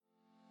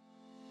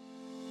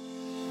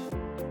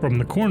From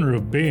the corner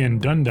of Bay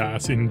and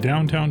Dundas in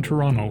downtown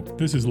Toronto,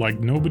 this is Like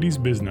Nobody's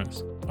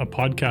Business, a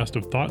podcast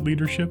of thought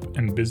leadership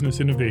and business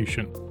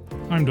innovation.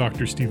 I'm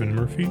Dr. Stephen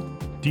Murphy,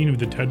 Dean of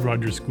the Ted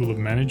Rogers School of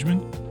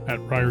Management at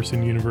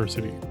Ryerson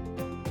University.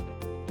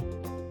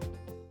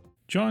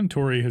 John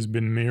Tory has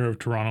been Mayor of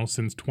Toronto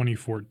since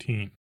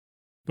 2014.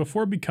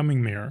 Before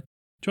becoming mayor,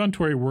 John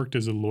Tory worked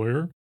as a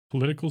lawyer,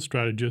 political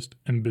strategist,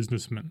 and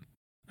businessman,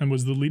 and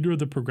was the leader of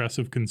the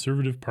Progressive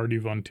Conservative Party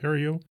of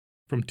Ontario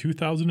from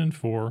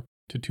 2004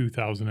 to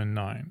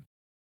 2009.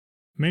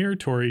 Mayor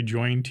Tory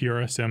joined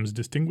TRSM's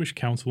Distinguished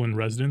Counsel in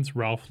Residence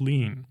Ralph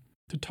Lean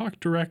to talk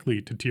directly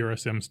to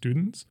TRSM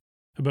students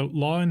about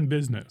law and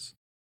business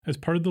as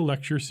part of the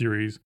lecture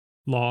series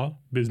Law,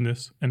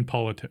 Business, and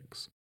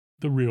Politics,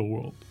 The Real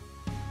World.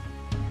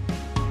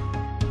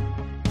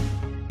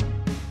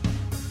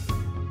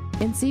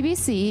 In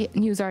CBC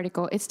news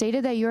article, it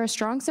stated that you're a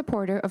strong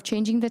supporter of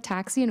changing the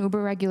taxi and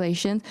Uber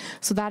regulations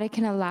so that it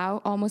can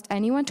allow almost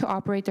anyone to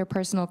operate their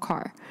personal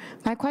car.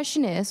 My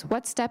question is,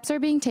 what steps are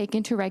being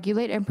taken to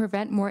regulate and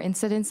prevent more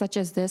incidents such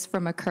as this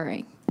from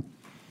occurring?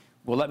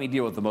 Well, let me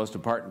deal with the most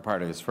important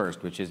part of this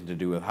first, which isn't to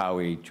do with how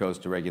we chose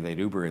to regulate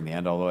Uber in the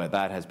end, although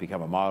that has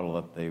become a model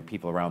that the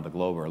people around the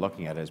globe are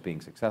looking at as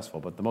being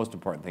successful. But the most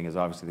important thing is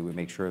obviously that we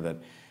make sure that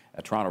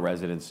Toronto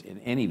residents in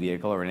any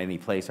vehicle or in any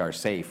place are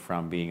safe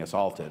from being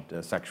assaulted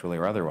sexually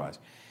or otherwise.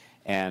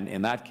 And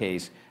in that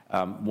case,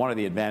 one of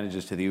the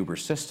advantages to the Uber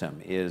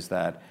system is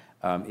that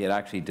it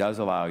actually does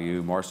allow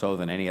you, more so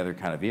than any other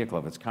kind of vehicle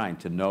of its kind,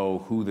 to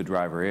know who the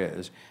driver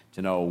is,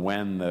 to know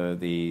when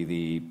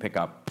the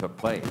pickup took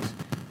place,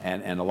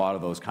 and a lot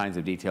of those kinds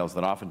of details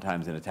that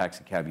oftentimes in a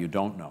taxi cab you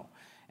don't know.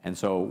 And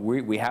so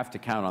we have to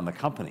count on the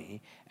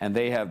company, and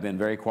they have been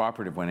very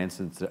cooperative when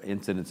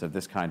incidents of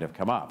this kind have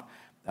come up,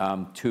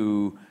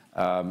 to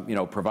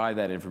provide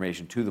that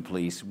information to the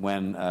police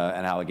when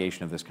an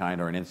allegation of this kind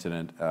or an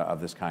incident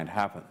of this kind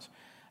happens.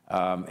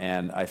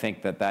 And I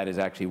think that is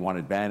actually one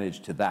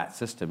advantage to that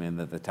system, in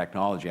that the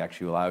technology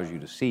actually allows you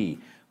to see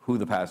who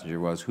the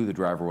passenger was, who the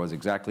driver was,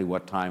 exactly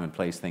what time and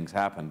place things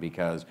happen,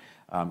 because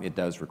it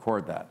does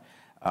record that.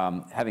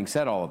 Having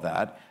said all of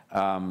that,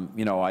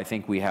 I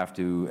think we have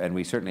to, and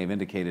we certainly have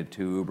indicated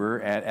to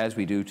Uber, as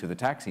we do to the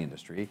taxi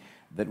industry,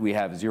 that we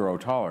have zero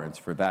tolerance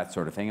for that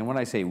sort of thing. And when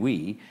I say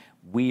we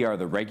are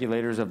the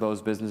regulators of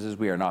those businesses.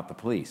 We are not the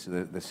police.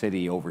 The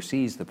city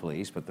oversees the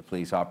police, but the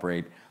police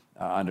operate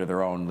under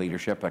their own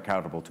leadership,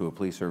 accountable to a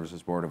police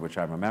services board of which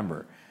I'm a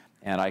member.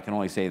 And I can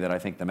only say that I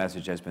think the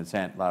message has been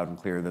sent loud and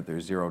clear that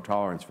there's zero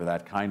tolerance for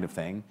that kind of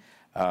thing,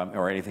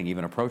 or anything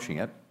even approaching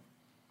it.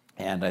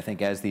 And I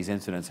think as these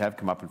incidents have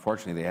come up,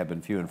 unfortunately they have been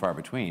few and far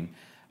between,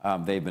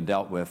 they've been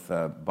dealt with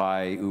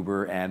by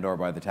Uber and or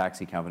by the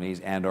taxi companies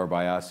and or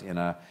by us in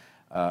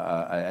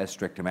as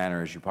strict a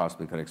manner as you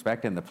possibly could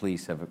expect, and the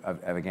police have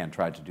again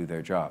tried to do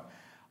their job.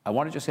 I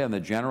want to just say on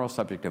the general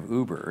subject of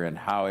Uber and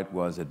how it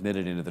was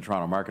admitted into the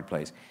Toronto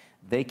marketplace,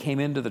 they came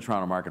into the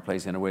Toronto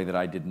marketplace in a way that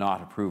I did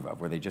not approve of,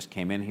 where they just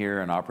came in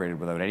here and operated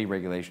without any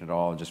regulation at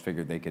all and just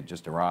figured they could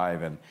just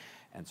arrive and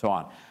so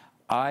on.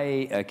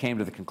 I came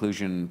to the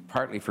conclusion,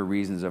 partly for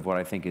reasons of what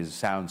I think is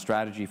sound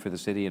strategy for the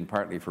city and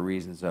partly for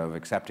reasons of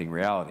accepting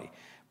reality.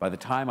 By the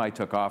time I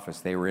took office,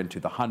 they were into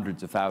the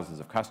hundreds of thousands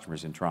of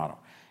customers in Toronto.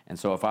 And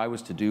so if I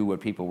was to do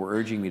what people were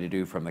urging me to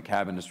do from the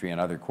cab industry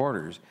and other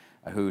quarters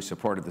who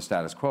supported the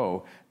status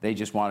quo, they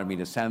just wanted me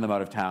to send them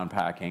out of town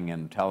packing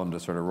and tell them to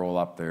sort of roll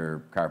up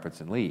their carpets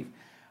and leave.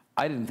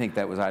 I didn't think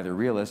that was either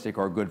realistic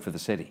or good for the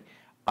city.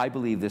 I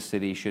believe this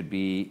city should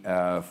be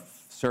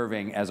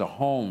serving as a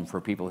home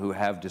for people who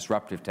have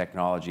disruptive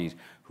technologies,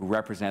 who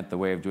represent the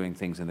way of doing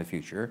things in the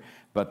future,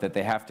 but that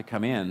they have to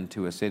come in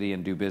to a city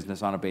and do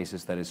business on a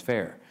basis that is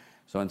fair.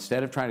 So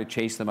instead of trying to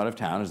chase them out of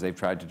town, as they've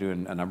tried to do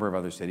in a number of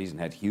other cities and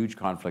had huge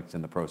conflicts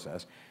in the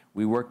process,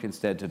 we worked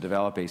instead to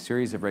develop a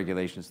series of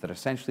regulations that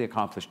essentially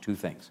accomplished two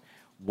things.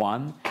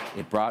 One,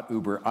 it brought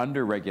Uber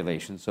under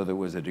regulation, so there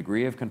was a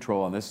degree of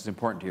control, and this is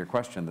important to your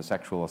question, the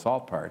sexual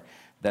assault part,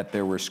 that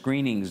there were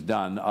screenings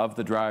done of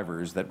the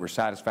drivers that were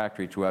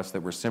satisfactory to us,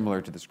 that were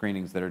similar to the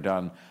screenings that are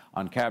done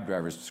on cab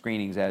drivers,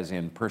 screenings as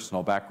in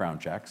personal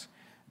background checks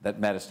that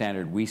met a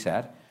standard we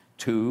set.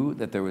 Two,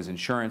 that there was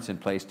insurance in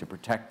place to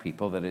protect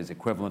people that is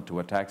equivalent to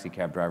what taxi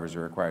cab drivers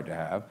are required to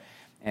have.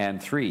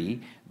 And three,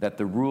 that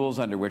the rules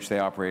under which they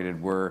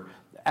operated were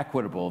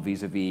equitable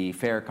vis-a-vis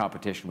fair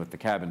competition with the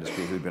cab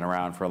industry, who'd been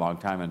around for a long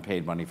time and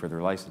paid money for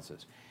their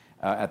licenses.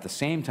 At the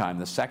same time,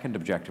 the second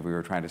objective we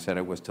were trying to set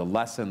out was to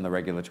lessen the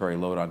regulatory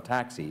load on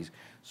taxis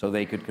so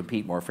they could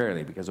compete more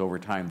fairly, because over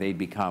time they'd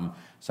become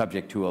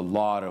subject to a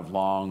lot of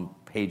long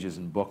pages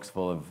and books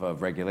full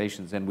of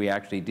regulations, and we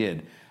actually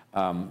did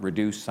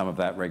reduce some of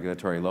that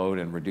regulatory load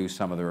and reduce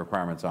some of the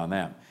requirements on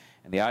them.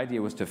 And the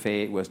idea was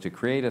to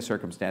create a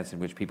circumstance in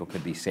which people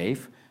could be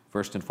safe,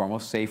 first and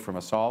foremost, safe from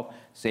assault,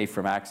 safe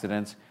from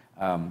accidents,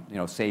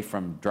 safe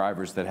from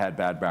drivers that had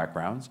bad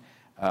backgrounds,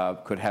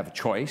 could have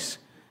choice,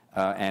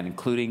 and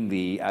including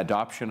the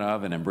adoption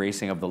of and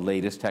embracing of the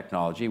latest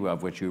technology,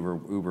 of which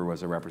Uber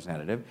was a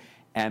representative,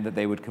 and that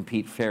they would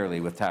compete fairly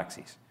with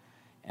taxis.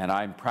 And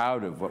I'm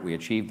proud of what we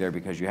achieved there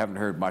because you haven't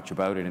heard much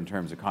about it in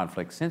terms of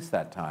conflict since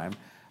that time.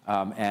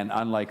 And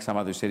unlike some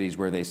other cities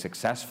where they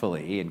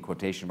successfully, in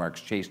quotation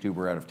marks, chased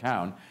Uber out of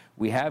town,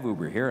 we have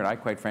Uber here, and I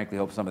quite frankly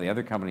hope some of the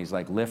other companies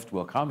like Lyft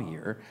will come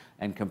here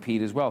and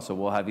compete as well. So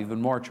we'll have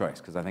even more choice,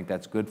 because I think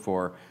that's good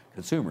for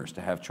consumers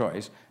to have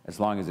choice, as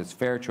long as it's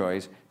fair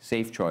choice,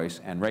 safe choice,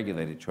 and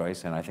regulated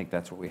choice, and I think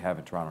that's what we have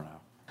in Toronto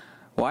now.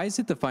 Why is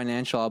it the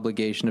financial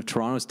obligation of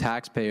Toronto's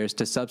taxpayers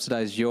to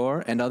subsidize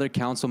your and other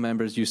council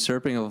members'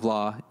 usurping of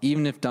law,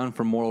 even if done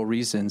for moral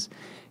reasons,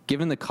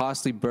 given the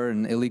costly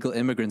burden illegal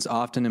immigrants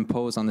often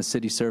impose on the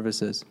city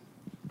services?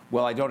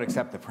 Well, I don't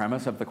accept the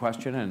premise of the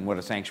question and what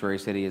a sanctuary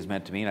city is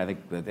meant to mean. I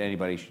think that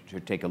anybody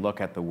should take a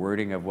look at the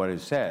wording of what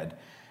is said.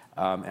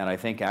 And I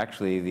think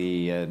actually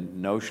the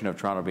notion of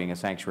Toronto being a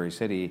sanctuary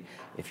city,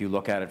 if you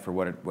look at it for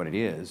what it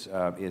is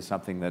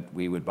something that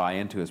we would buy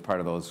into as part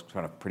of those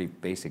kind of pretty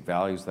basic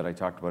values that I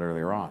talked about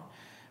earlier on.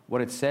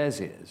 What it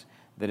says is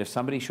that if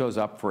somebody shows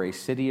up for a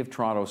City of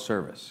Toronto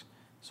service,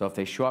 so if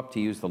they show up to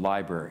use the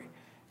library,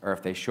 or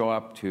if they show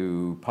up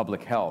to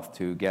public health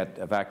to get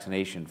a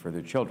vaccination for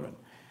their children,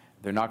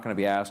 they're not going to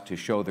be asked to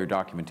show their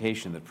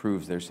documentation that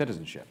proves their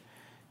citizenship.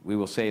 We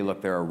will say,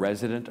 look, they're a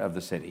resident of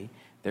the city.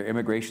 Their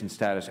immigration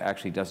status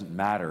actually doesn't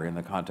matter in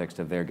the context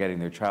of their getting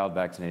their child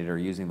vaccinated or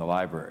using the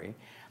library.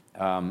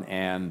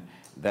 And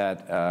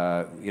that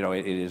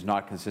it is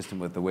not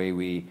consistent with the way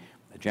we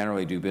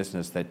generally do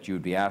business that you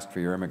would be asked for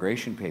your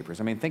immigration papers.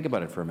 I mean, think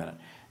about it for a minute.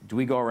 Do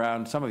we go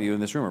around, some of you in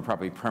this room are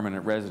probably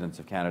permanent residents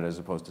of Canada as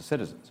opposed to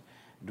citizens.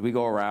 Do we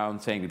go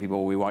around saying to people,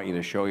 well, we want you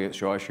to show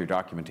us your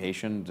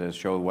documentation to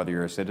show whether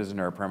you're a citizen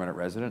or a permanent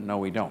resident? No,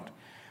 we don't.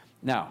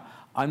 Now,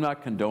 I'm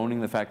not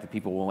condoning the fact that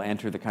people will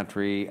enter the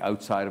country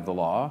outside of the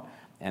law,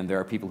 and there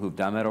are people who've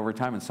done that over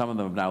time, and some of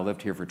them have now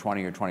lived here for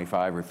 20 or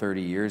 25 or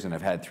 30 years and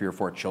have had 3 or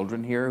 4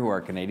 children here who are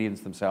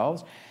Canadians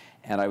themselves.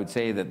 And I would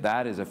say that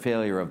that is a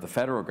failure of the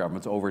federal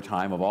governments over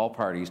time, of all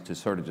parties, to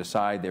sort of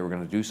decide they were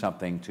going to do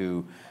something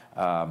to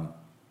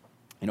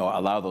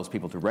allow those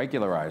people to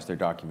regularize their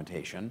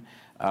documentation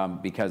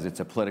because it's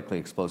a politically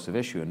explosive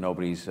issue and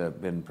nobody's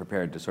been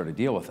prepared to sort of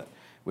deal with it,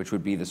 which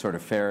would be the sort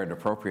of fair and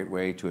appropriate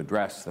way to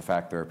address the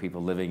fact there are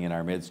people living in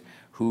our midst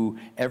who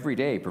every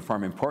day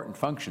perform important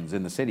functions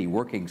in the city,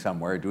 working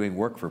somewhere, doing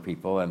work for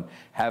people, and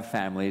have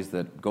families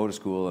that go to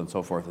school and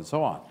so forth and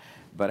so on.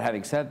 But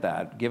having said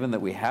that, given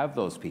that we have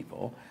those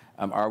people,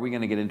 are we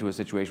going to get into a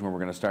situation where we're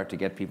going to start to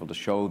get people to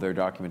show their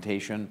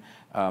documentation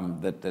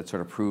that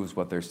sort of proves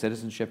what their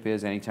citizenship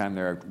is anytime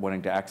they're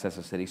wanting to access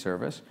a city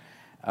service?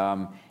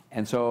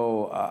 And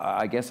so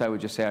I guess I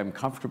would just say I'm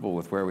comfortable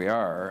with where we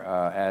are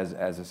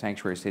as a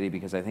sanctuary city,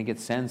 because I think it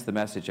sends the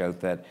message out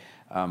that,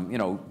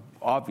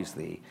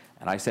 obviously,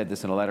 and I said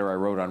this in a letter I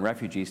wrote on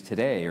refugees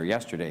today or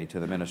yesterday to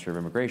the Minister of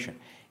Immigration,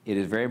 it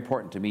is very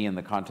important to me in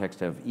the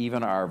context of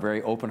even our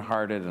very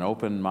open-hearted and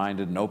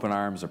open-minded and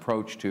open-arms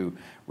approach to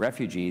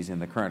refugees in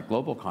the current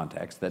global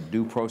context that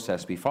due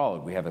process be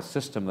followed. We have a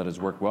system that has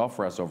worked well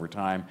for us over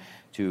time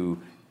to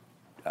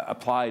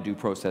apply due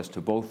process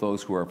to both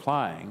those who are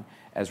applying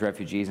as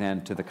refugees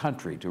and to the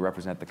country, to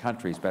represent the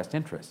country's best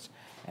interests.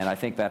 And I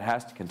think that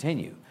has to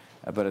continue.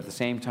 But at the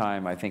same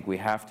time, I think we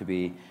have to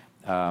be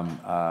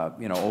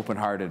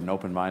open-hearted and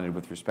open-minded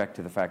with respect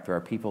to the fact there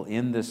are people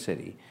in this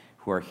city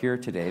who are here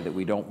today that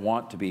we don't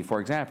want to be.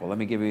 For example, let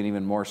me give you an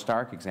even more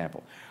stark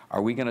example.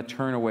 Are we going to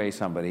turn away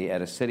somebody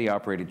at a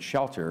city-operated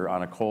shelter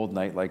on a cold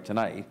night like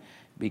tonight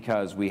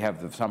because we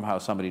have somehow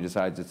somebody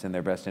decides it's in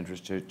their best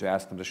interest to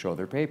ask them to show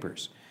their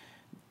papers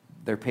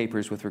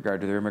with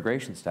regard to their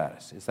immigration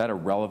status? Is that a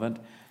relevant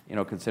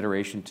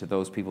consideration to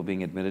those people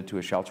being admitted to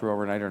a shelter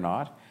overnight or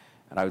not?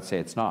 And I would say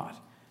it's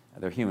not.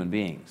 They're human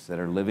beings that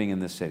are living in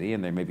this city,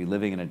 and they may be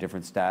living in a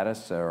different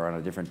status or on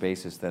a different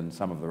basis than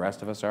some of the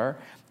rest of us are,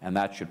 and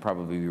that should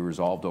probably be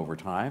resolved over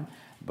time,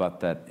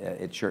 but that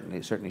it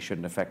certainly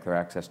shouldn't affect their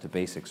access to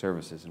basic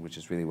services, which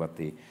is really what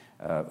the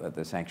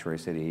sanctuary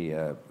city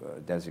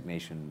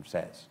designation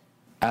says.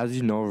 As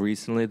you know,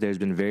 recently there's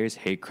been various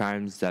hate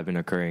crimes that have been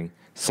occurring.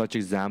 Such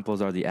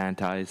examples are the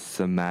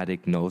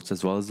anti-Semitic notes,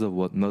 as well as the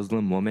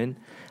Muslim woman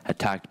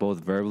attacked both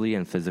verbally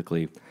and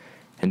physically.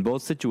 In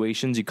both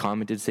situations, you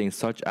commented saying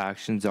such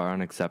actions are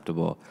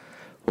unacceptable.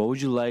 What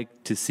would you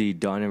like to see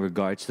done in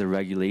regards to the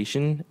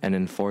regulation and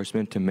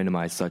enforcement to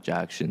minimize such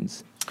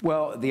actions?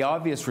 Well, the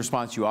obvious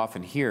response you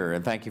often hear,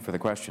 and thank you for the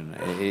question,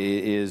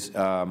 is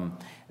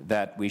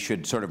that we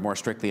should sort of more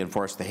strictly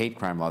enforce the hate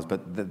crime laws,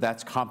 but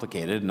that's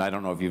complicated, and I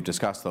don't know if you've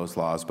discussed those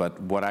laws, but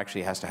what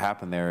actually has to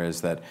happen there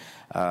is that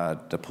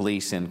the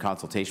police, in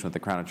consultation with the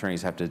Crown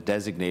Attorneys, have to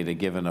designate a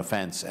given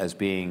offence as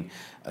being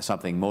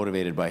something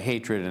motivated by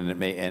hatred,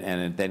 and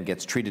it then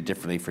gets treated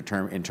differently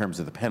in terms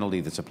of the penalty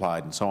that's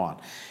applied and so on.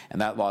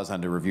 And that law is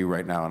under review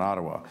right now in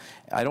Ottawa.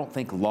 I don't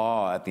think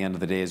law, at the end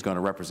of the day, is going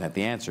to represent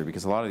the answer,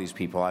 because a lot of these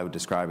people I would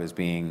describe as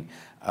being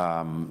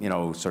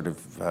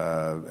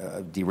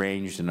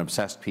deranged and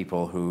obsessed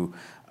people who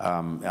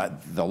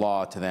the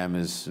law to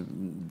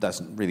them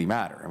doesn't really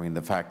matter. I mean,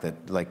 the fact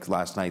that, like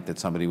last night, that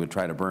somebody would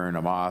try to burn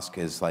a mosque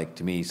is, like,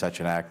 to me, such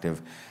an act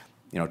of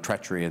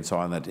treachery and so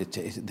on,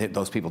 that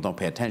those people don't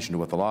pay attention to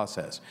what the law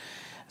says.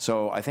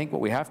 So I think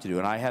what we have to do,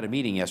 and I had a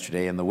meeting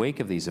yesterday in the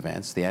wake of these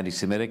events, the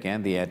anti-Semitic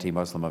and the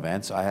anti-Muslim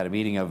events. I had a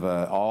meeting of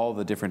all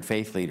the different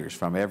faith leaders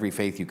from every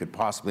faith you could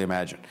possibly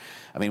imagine.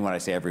 I mean, when I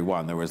say every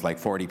one, there was like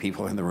 40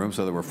 people in the room,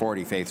 so there were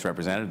 40 faiths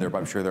represented.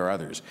 I'm sure there are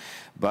others.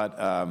 But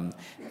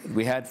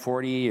we had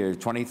 40 or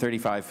 20,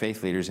 35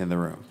 faith leaders in the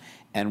room.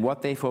 And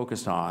what they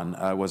focused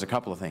on was a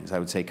couple of things, I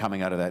would say,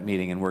 coming out of that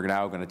meeting, and we're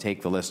now going to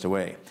take the list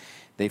away.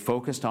 They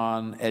focused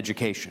on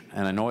education.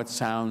 And I know it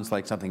sounds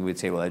like something we'd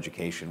say, well,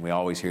 education, we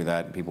always hear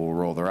that and people will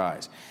roll their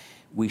eyes.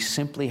 We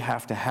simply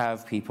have to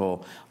have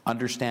people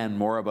understand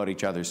more about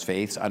each other's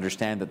faiths,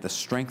 understand that the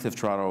strength of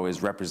Toronto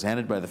is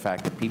represented by the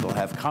fact that people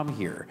have come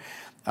here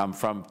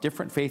from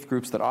different faith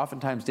groups that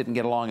oftentimes didn't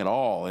get along at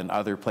all in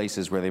other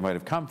places where they might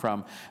have come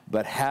from,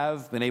 but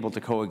have been able to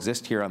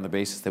coexist here on the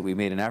basis that we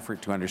made an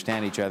effort to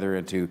understand each other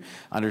and to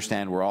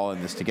understand we're all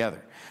in this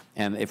together.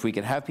 And if we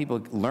could have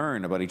people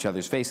learn about each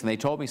other's faiths, and they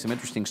told me some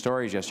interesting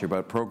stories yesterday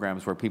about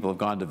programs where people have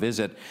gone to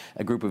visit,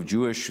 a group of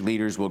Jewish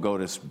leaders will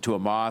go to a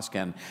mosque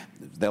and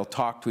they'll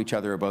talk to each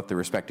other about their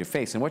respective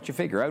faiths. And what you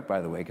figure out, by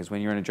the way, because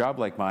when you're in a job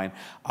like mine,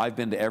 I've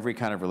been to every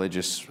kind of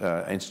religious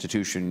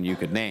institution you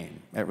could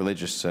name, at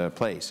religious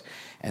place,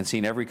 and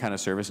seen every kind of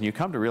service, and you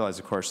come to realize,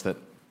 of course, that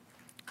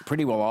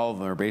pretty well all of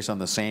them are based on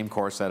the same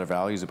core set of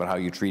values about how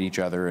you treat each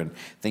other and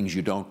things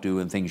you don't do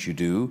and things you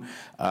do,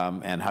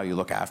 and how you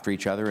look after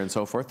each other and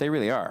so forth. They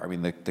really are. I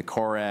mean, the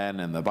Koran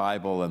and the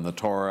Bible and the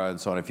Torah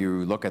and so on, if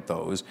you look at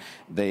those,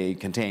 they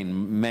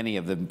contain many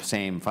of the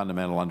same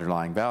fundamental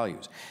underlying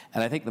values.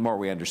 And I think the more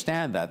we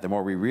understand that, the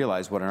more we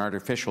realize what an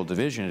artificial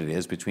division it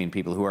is between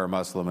people who are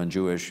Muslim and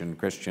Jewish and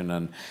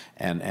Christian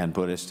and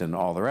Buddhist and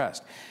all the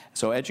rest.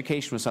 So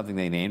education was something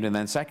they named. And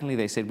then secondly,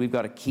 they said, we've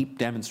got to keep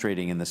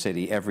demonstrating in the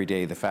city every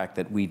day the fact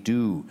that we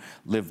do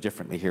live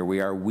differently here.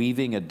 We are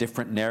weaving a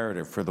different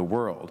narrative for the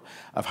world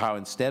of how,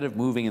 instead of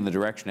moving in the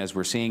direction, as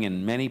we're seeing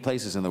in many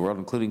places in the world,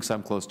 including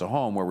some close to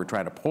home, where we're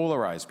trying to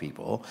polarize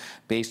people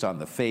based on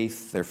their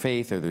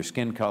faith or their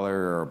skin color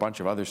or a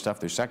bunch of other stuff,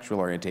 their sexual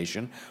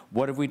orientation,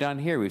 what have we done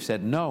here? We've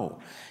said, no.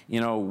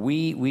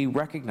 We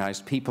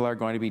recognize people are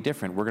going to be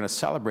different. We're going to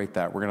celebrate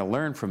that. We're going to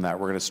learn from that.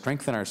 We're going to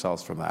strengthen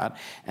ourselves from that.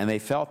 And they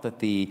felt that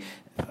the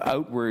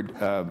outward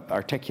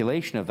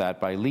articulation of that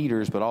by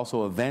leaders, but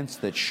also events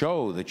that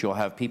show that you'll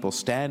have people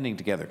standing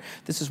together.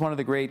 This is one of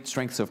the great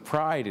strengths of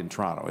Pride in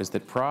Toronto, is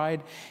that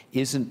Pride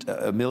isn't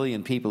a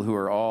million people who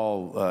are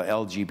all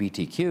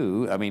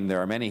LGBTQ. I mean,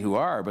 there are many who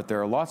are, but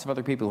there are lots of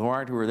other people who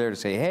aren't, who are there to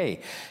say, hey,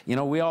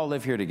 we all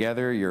live here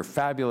together. You're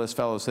fabulous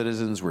fellow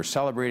citizens. We're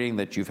celebrating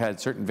that you've had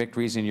certain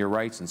victories in your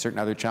rights and certain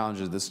other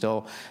challenges that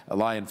still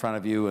lie in front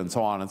of you, and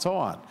so on and so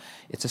on.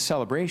 It's a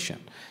celebration.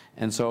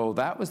 And so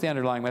that was the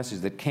underlying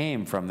message that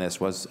came from this,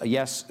 was,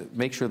 yes,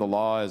 make sure the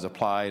law is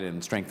applied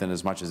and strengthened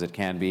as much as it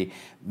can be.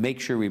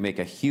 Make sure we make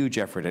a huge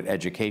effort at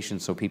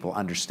education so people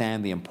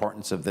understand the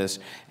importance of this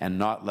and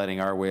not letting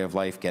our way of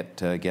life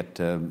get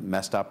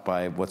messed up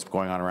by what's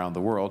going on around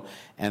the world.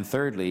 And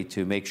thirdly,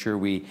 to make sure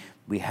we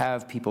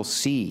have people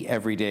see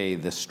every day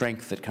the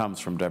strength that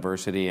comes from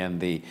diversity and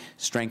the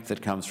strength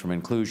that comes from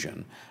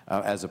inclusion,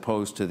 as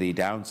opposed to the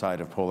downside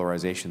of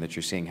polarization that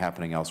you're seeing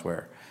happening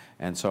elsewhere.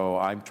 And so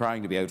I'm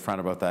trying to be out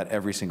front about that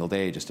every single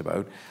day, just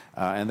about.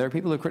 And there are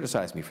people who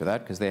criticize me for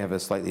that because they have a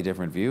slightly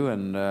different view.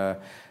 And,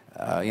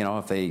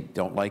 if they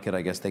don't like it,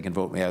 I guess they can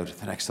vote me out at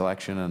the next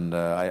election. And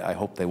I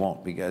hope they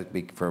won't,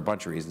 for a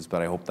bunch of reasons.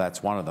 But I hope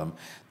that's one of them,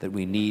 that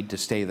we need to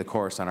stay the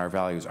course on our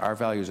values. Our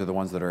values are the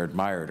ones that are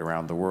admired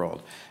around the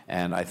world.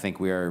 And I think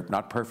we are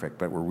not perfect,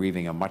 but we're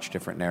weaving a much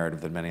different narrative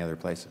than many other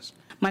places.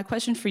 My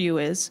question for you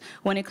is,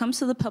 when it comes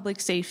to the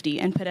public safety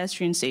and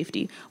pedestrian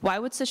safety, why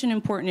would such an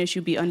important issue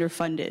be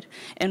underfunded?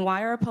 And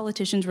why are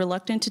politicians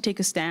reluctant to take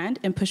a stand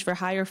and push for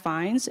higher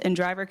fines and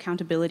driver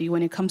accountability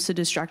when it comes to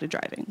distracted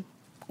driving?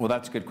 Well,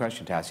 that's a good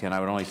question, Tassia, and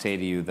I would only say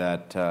to you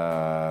that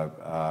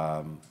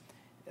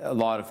a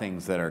lot of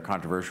things that are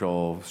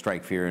controversial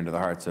strike fear into the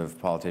hearts of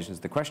politicians.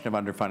 The question of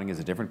underfunding is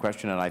a different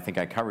question, and I think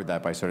I covered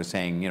that by sort of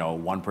saying,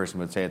 one person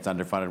would say it's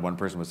underfunded, one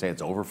person would say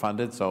it's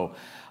overfunded. So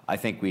I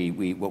think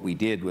what we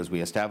did was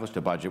we established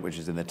a budget which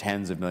is in the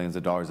tens of millions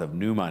of dollars of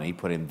new money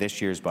put in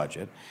this year's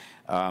budget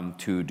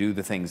to do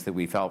the things that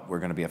we felt were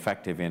going to be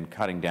effective in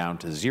cutting down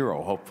to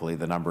zero, hopefully,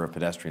 the number of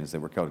pedestrians that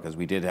were killed, because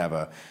we did have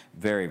a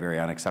very, very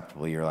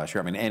unacceptable year last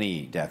year. I mean,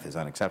 any death is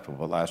unacceptable,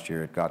 but last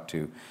year it got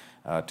to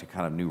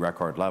kind of new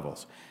record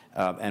levels.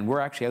 And we're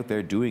actually out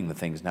there doing the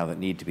things now that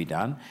need to be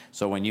done.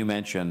 So when you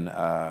mention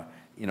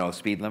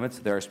speed limits,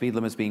 there are speed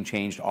limits being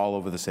changed all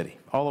over the city,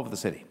 all over the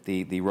city.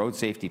 The road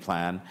safety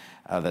plan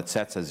that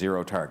sets a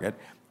zero target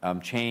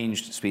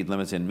changed speed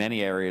limits in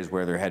many areas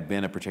where there had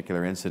been a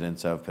particular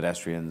incidence of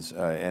pedestrians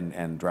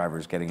and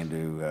drivers getting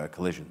into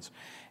collisions.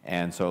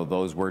 And so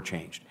those were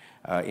changed.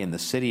 In the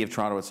city of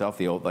Toronto itself,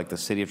 the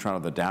city of Toronto,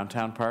 the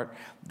downtown part,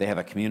 they have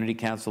a community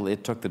council.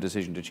 It took the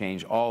decision to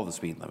change all the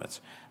speed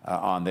limits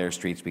on their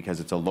streets because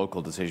it's a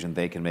local decision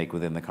they can make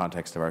within the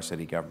context of our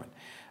city government.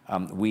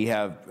 We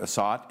have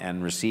sought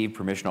and received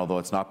permission, although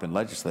it's not been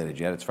legislated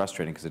yet, it's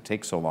frustrating because it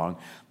takes so long,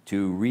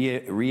 to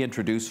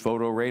reintroduce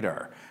photo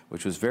radar,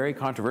 which was very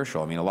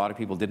controversial. I mean, a lot of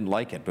people didn't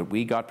like it, but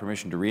we got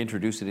permission to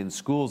reintroduce it in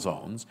school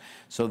zones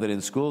so that in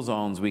school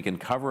zones we can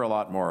cover a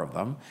lot more of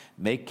them,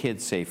 make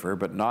kids safer,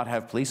 but not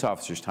have police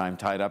officers' time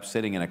tied up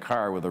sitting in a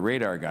car with a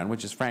radar gun,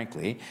 which is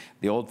frankly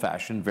the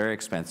old-fashioned, very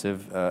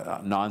expensive,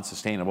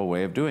 non-sustainable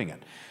way of doing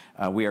it.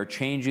 We are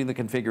changing the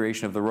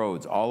configuration of the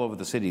roads all over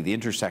the city, the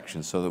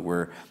intersections, so that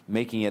we're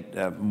making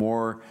it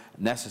more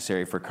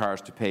necessary for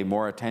cars to pay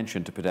more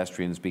attention to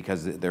pedestrians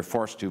because they're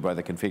forced to by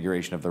the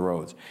configuration of the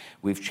roads.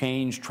 We've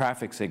changed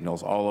traffic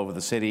signals all over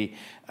the city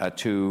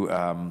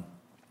to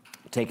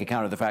take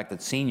account of the fact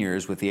that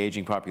seniors with the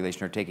aging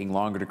population are taking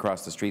longer to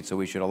cross the street, so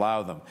we should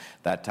allow them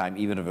that time,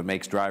 even if it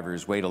makes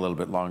drivers wait a little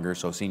bit longer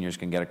so seniors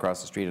can get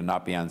across the street and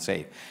not be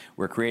unsafe.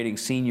 We're creating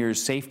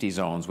seniors safety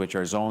zones, which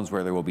are zones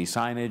where there will be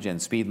signage and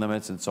speed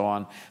limits and so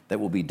on that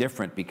will be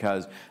different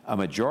because a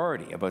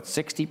majority, about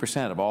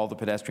 60% of all the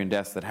pedestrian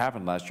deaths that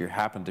happened last year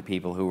happened to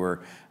people who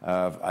were,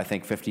 I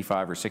think,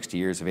 55 or 60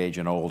 years of age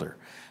and older.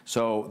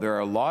 So there are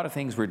a lot of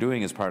things we're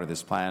doing as part of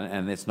this plan,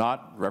 and it's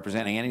not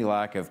representing any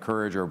lack of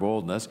courage or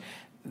boldness.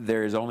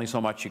 There's only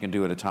so much you can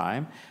do at a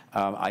time.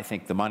 I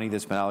think the money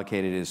that's been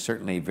allocated is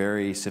certainly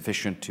very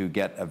sufficient to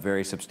get a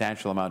very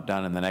substantial amount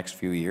done in the next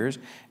few years,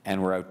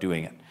 and we're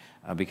outdoing it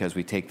because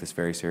we take this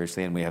very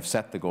seriously, and we have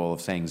set the goal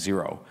of saying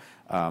zero,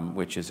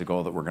 which is a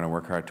goal that we're going to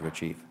work hard to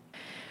achieve.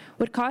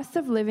 With costs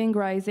of living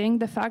rising,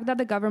 the fact that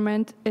the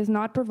government is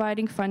not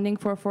providing funding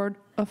for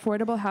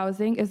affordable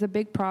housing is a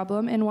big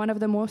problem in one of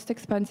the most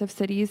expensive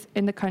cities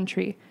in the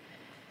country.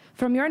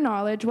 From your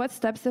knowledge, what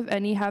steps, if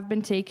any, have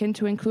been taken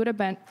to include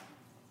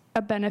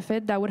a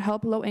benefit that would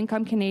help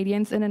low-income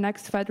Canadians in the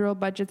next federal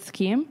budget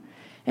scheme?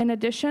 In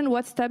addition,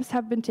 what steps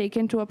have been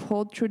taken to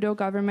uphold Trudeau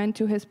government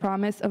to his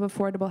promise of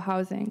affordable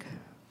housing?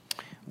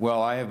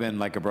 Well, I have been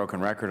like a broken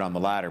record on the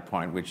latter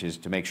point, which is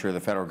to make sure the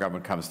federal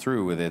government comes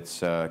through with its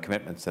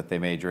commitments that they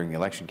made during the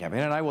election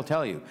campaign. And I will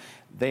tell you,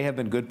 they have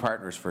been good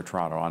partners for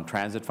Toronto on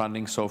transit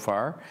funding so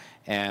far.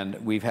 And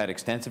we've had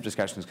extensive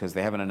discussions because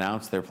they haven't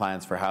announced their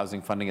plans for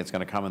housing funding. It's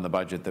going to come in the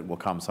budget that will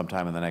come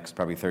sometime in the next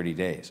probably 30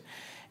 days.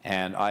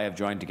 And I have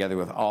joined together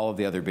with all of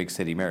the other big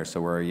city mayors,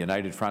 so we're a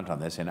united front on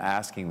this, in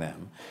asking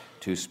them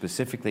to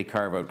specifically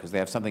carve out, because they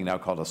have something now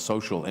called a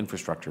social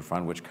infrastructure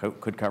fund, which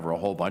could cover a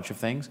whole bunch of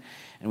things.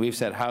 And we've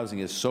said housing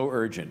is so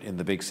urgent in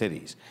the big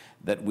cities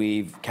that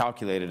we've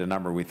calculated a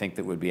number we think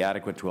that would be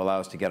adequate to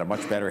allow us to get a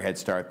much better head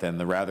start than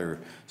the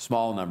rather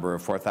small number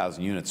of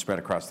 4,000 units spread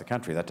across the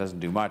country. That doesn't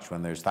do much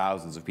when there's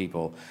thousands of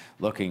people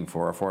looking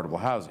for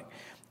affordable housing.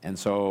 And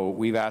so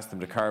we've asked them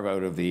to carve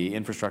out of the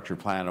infrastructure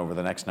plan over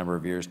the next number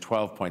of years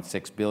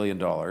 $12.6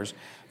 billion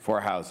for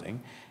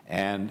housing.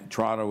 And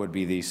Toronto would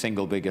be the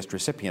single biggest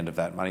recipient of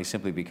that money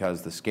simply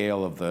because the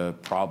scale of the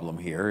problem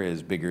here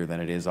is bigger than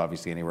it is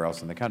obviously anywhere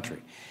else in the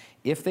country.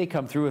 If they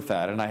come through with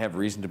that, and I have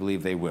reason to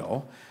believe they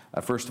will,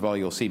 first of all,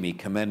 you'll see me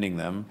commending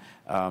them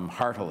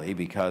heartily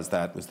because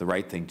that was the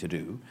right thing to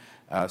do.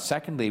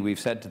 Secondly, we've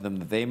said to them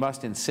that they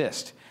must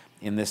insist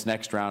in this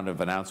next round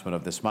of announcement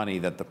of this money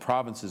that the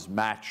provinces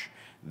match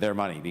their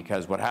money,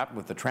 because what happened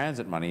with the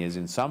transit money is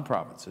in some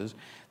provinces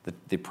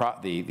the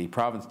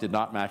province did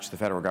not match the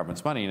federal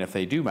government's money, and if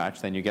they do match,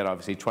 then you get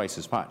obviously twice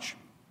as much.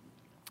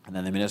 And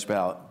then the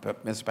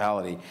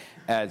municipality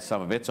adds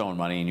some of its own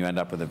money, and you end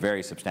up with a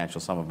very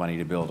substantial sum of money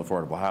to build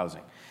affordable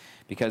housing.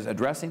 Because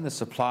addressing the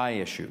supply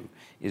issue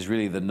is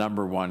really the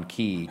 #1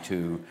 key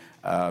to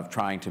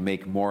trying to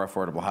make more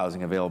affordable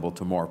housing available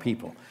to more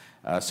people.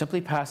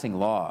 Simply passing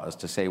laws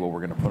to say, well, we're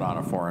going to put on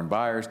a foreign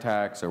buyers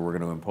tax or we're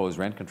going to impose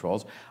rent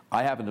controls.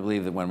 I happen to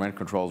believe that when rent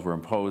controls were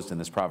imposed in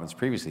this province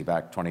previously,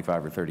 back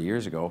 25 or 30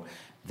 years ago,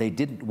 they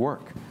didn't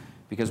work.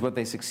 Because what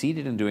they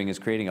succeeded in doing is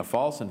creating a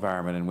false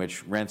environment in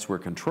which rents were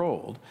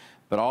controlled,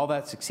 but all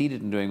that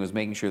succeeded in doing was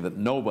making sure that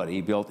nobody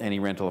built any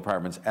rental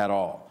apartments at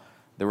all.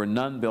 There were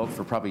none built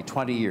for probably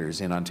 20 years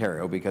in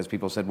Ontario because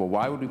people said, well,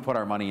 why would we put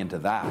our money into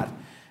that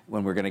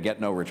when we're going to get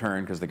no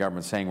return because the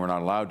government's saying we're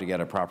not allowed to get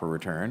a proper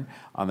return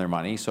on their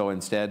money, so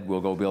instead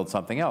we'll go build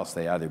something else.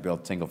 They either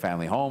built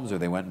single-family homes or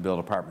they went and built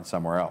apartments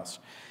somewhere else.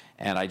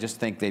 And I just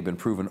think they've been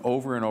proven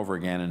over and over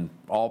again in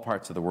all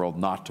parts of the world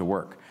not to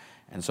work.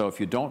 And so if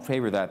you don't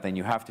favor that, then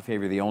you have to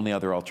favor the only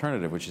other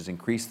alternative, which is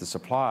increase the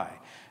supply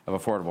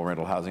of affordable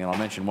rental housing. And I'll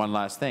mention one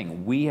last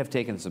thing. We have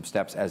taken some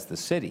steps as the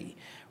city,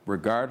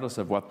 regardless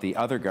of what the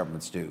other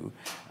governments do,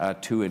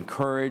 to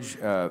encourage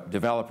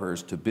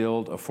developers to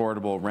build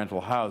affordable rental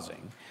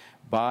housing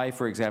by,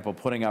 for example,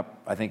 putting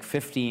up, I think,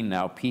 15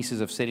 now pieces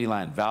of city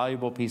land,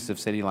 valuable pieces of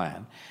city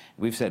land.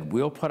 We've said,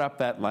 we'll put up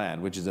that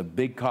land, which is a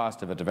big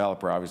cost of a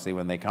developer, obviously,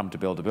 when they come to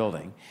build a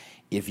building,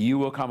 if you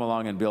will come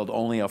along and build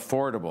only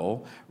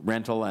affordable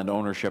rental and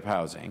ownership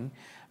housing,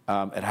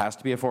 It has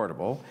to be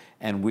affordable,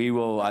 and we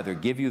will either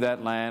give you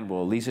that land,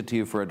 we'll lease it to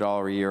you for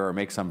 $1 a year, or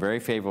make some very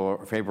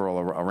favorable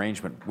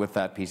arrangement with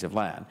that piece of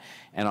land.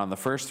 And on the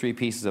first 3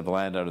 pieces of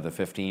land out of the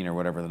 15 or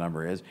whatever the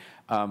number is,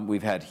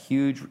 we've had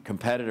huge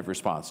competitive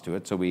response to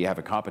it. So we have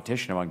a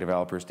competition among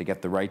developers to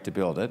get the right to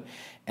build it.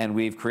 And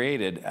we've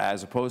created,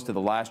 as opposed to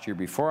the last year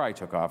before I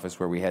took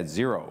office where we had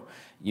 0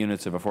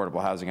 units of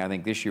affordable housing, I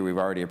think this year we've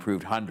already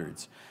approved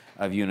hundreds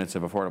of units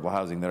of affordable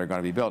housing that are going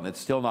to be built. And it's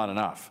still not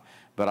enough.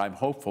 But I'm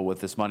hopeful with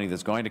this money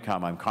that's going to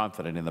come, I'm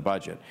confident in the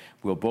budget,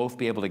 we'll both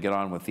be able to get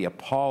on with the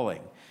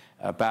appalling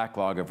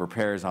backlog of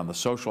repairs on the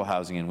social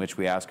housing in which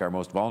we ask our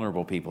most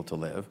vulnerable people to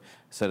live,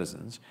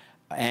 citizens,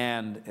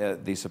 and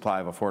the supply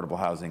of affordable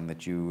housing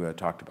that you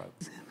talked about.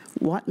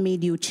 What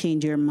made you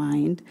change your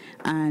mind,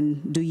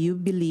 and do you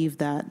believe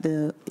that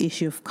the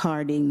issue of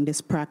carding, this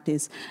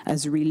practice,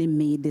 has really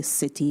made this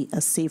city a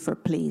safer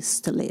place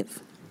to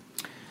live?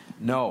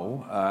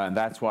 No, and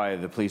that's why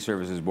the Police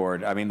Services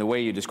Board, I mean, the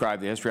way you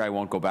describe the history, I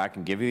won't go back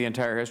and give you the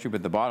entire history,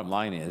 but the bottom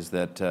line is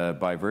that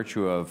by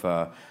virtue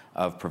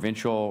of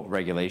provincial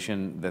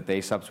regulation that they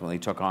subsequently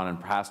took on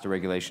and passed a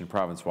regulation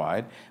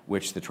province-wide,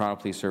 which the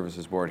Toronto Police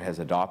Services Board has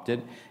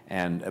adopted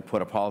and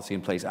put a policy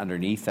in place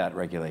underneath that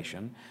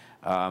regulation.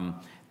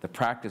 The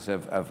practice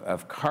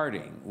of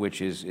carding,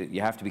 which is,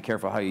 you have to be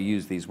careful how you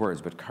use these words,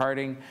 but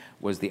carding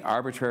was the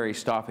arbitrary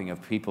stopping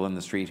of people in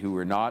the street who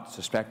were not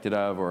suspected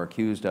of or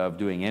accused of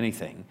doing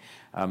anything,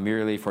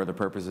 merely for the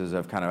purposes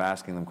of kind of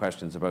asking them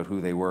questions about who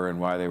they were and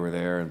why they were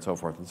there and so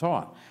forth and so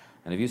on.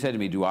 And if you said to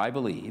me, do I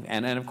believe,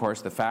 and of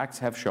course the facts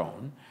have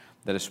shown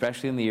that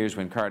especially in the years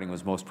when carding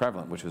was most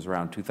prevalent, which was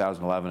around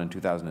 2011 and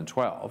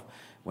 2012,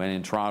 when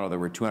in Toronto there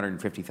were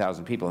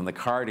 250,000 people, and the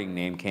carding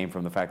name came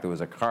from the fact there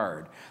was a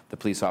card the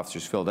police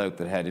officers filled out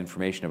that had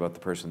information about the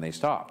person they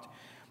stopped.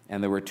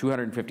 And there were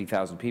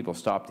 250,000 people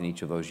stopped in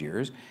each of those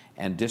years,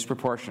 and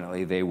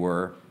disproportionately they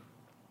were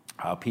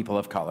people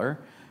of color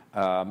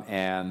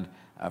and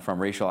from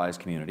racialized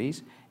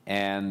communities.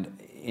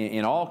 And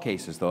in all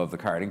cases, though, of the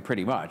carding,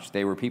 pretty much,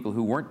 they were people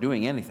who weren't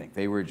doing anything.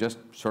 They were just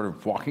sort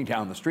of walking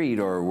down the street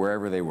or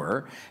wherever they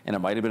were, and it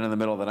might have been in the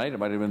middle of the night, it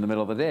might have been in the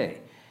middle of the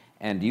day.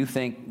 And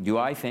do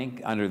I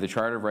think, under the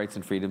Charter of Rights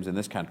and Freedoms in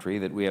this country,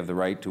 that we have the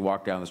right to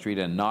walk down the street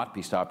and not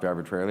be stopped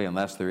arbitrarily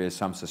unless there is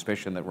some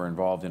suspicion that we're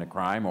involved in a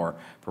crime or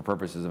for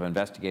purposes of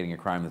investigating a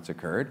crime that's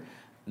occurred?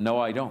 No,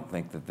 I don't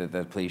think that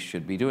the police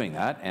should be doing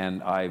that,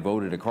 and I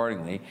voted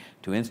accordingly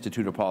to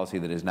institute a policy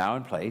that is now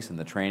in place, and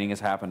the training has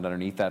happened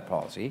underneath that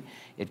policy.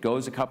 It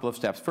goes a couple of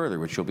steps further,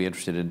 which you'll be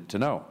interested in to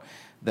know.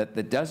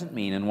 That doesn't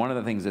mean, and one of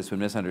the things that's been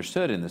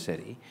misunderstood in the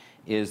city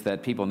is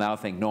that people now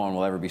think no one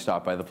will ever be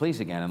stopped by the police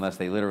again unless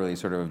they literally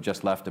sort of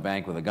just left a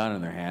bank with a gun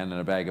in their hand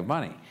and a bag of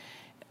money.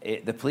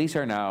 The police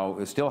are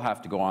now still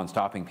have to go on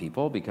stopping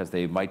people because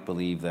they might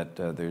believe that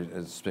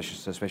they're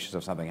suspicious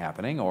of something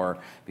happening, or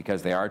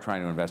because they are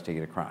trying to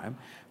investigate a crime.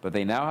 But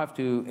they now have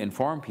to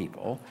inform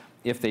people,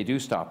 if they do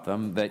stop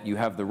them, that you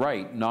have the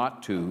right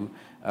not to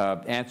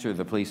answer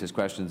the police's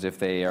questions if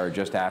they are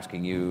just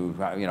asking you,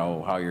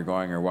 how you're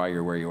going or why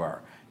you're where you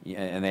are.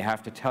 And they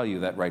have to tell you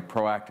that right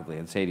proactively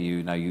and say to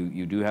you, now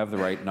you do have the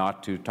right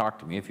not to talk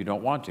to me if you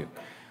don't want to.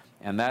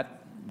 And that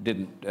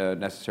didn't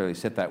necessarily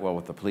sit that well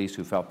with the police,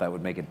 who felt that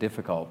would make it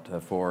difficult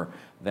for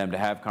them to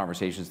have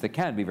conversations that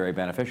can be very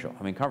beneficial.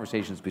 I mean,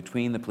 conversations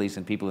between the police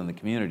and people in the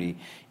community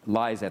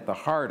lies at the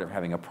heart of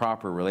having a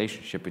proper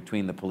relationship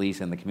between the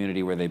police and the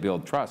community, where they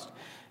build trust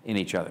in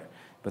each other.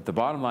 But the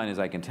bottom line is,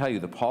 I can tell you,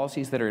 the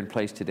policies that are in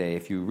place today,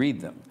 if you read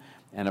them,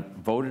 and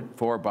voted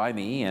for by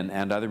me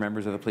and other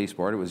members of the police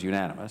board, it was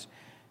unanimous,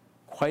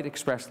 quite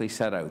expressly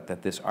set out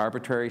that this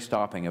arbitrary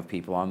stopping of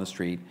people on the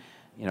street,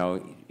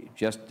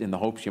 just in the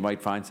hopes you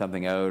might find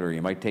something out or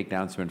you might take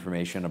down some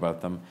information about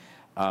them,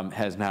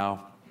 has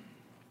now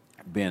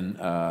been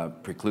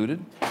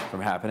precluded from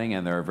happening,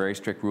 and there are very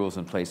strict rules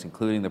in place,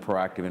 including the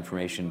proactive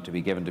information to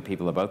be given to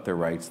people about their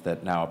rights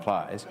that now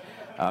applies,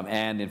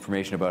 and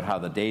information about how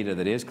the data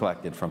that is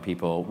collected from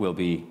people will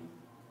be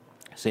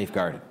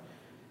safeguarded.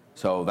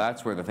 So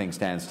that's where the thing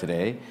stands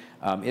today.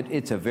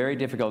 It's a very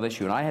difficult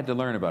issue, and I had to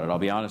learn about it, I'll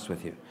be honest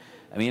with you.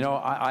 I mean,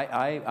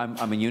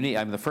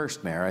 I'm the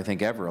first mayor, I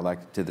think, ever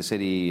elected to the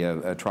city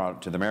of Toronto,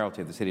 to the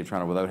mayoralty of the city of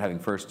Toronto, without having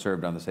first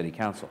served on the city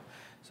council.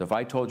 So if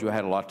I told you I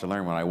had a lot to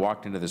learn when I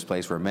walked into this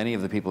place where many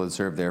of the people had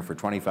served there for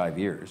 25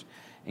 years,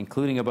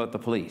 including about the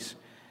police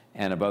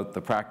and about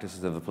the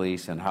practices of the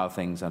police and how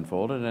things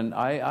unfolded, and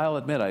I'll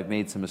admit I've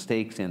made some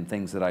mistakes in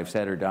things that I've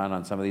said or done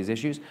on some of these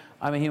issues.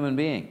 I'm a human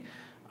being.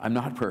 I'm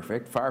not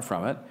perfect, far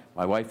from it.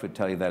 My wife would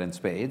tell you that in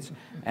spades,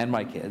 and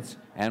my kids,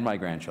 and my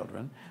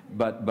grandchildren.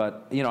 But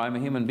I'm a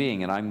human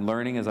being, and I'm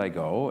learning as I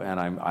go, and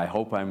I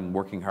hope I'm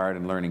working hard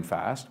and learning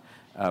fast.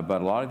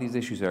 But a lot of these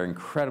issues are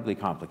incredibly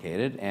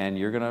complicated, and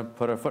you're going to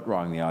put a foot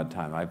wrong the odd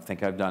time. I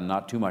think I've done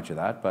not too much of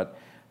that, but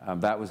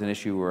that was an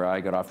issue where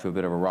I got off to a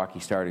bit of a rocky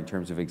start in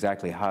terms of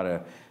exactly how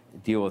to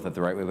deal with it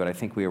the right way, but I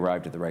think we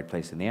arrived at the right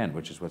place in the end,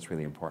 which is what's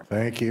really important.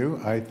 Thank you.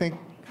 I think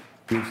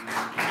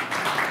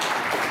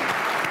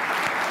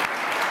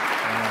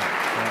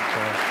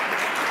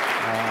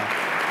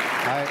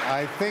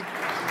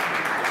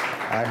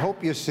I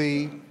hope you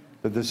see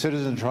that the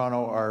citizens of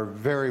Toronto are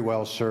very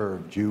well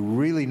served. You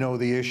really know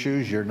the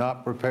issues. You're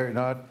not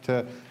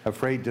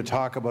afraid to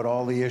talk about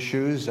all the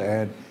issues,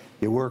 and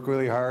you work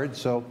really hard.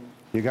 So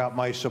you got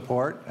my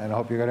support, and I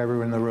hope you got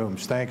everyone in the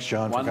rooms. Thanks,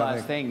 John, for coming. One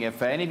last thing.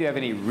 If any of you have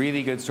any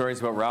really good stories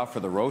about Ralph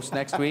for the roast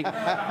next week,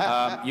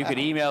 you could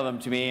email them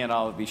to me, and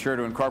I'll be sure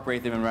to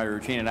incorporate them in my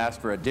routine and ask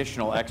for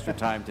additional extra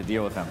time to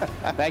deal with them.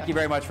 Thank you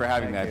very much for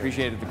having me. I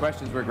appreciate it. The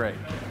questions were great.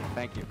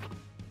 Thank you.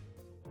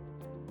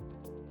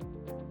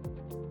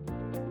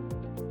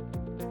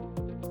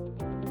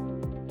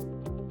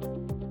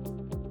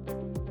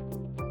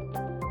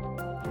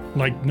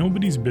 Like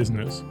Nobody's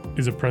Business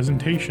is a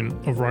presentation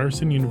of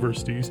Ryerson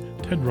University's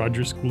Ted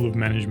Rogers School of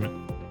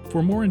Management.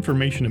 For more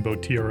information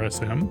about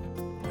TRSM,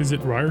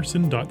 visit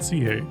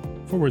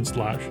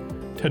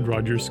ryerson.ca/Ted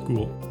Rogers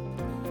School.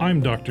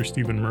 I'm Dr.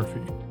 Stephen Murphy.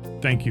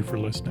 Thank you for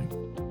listening.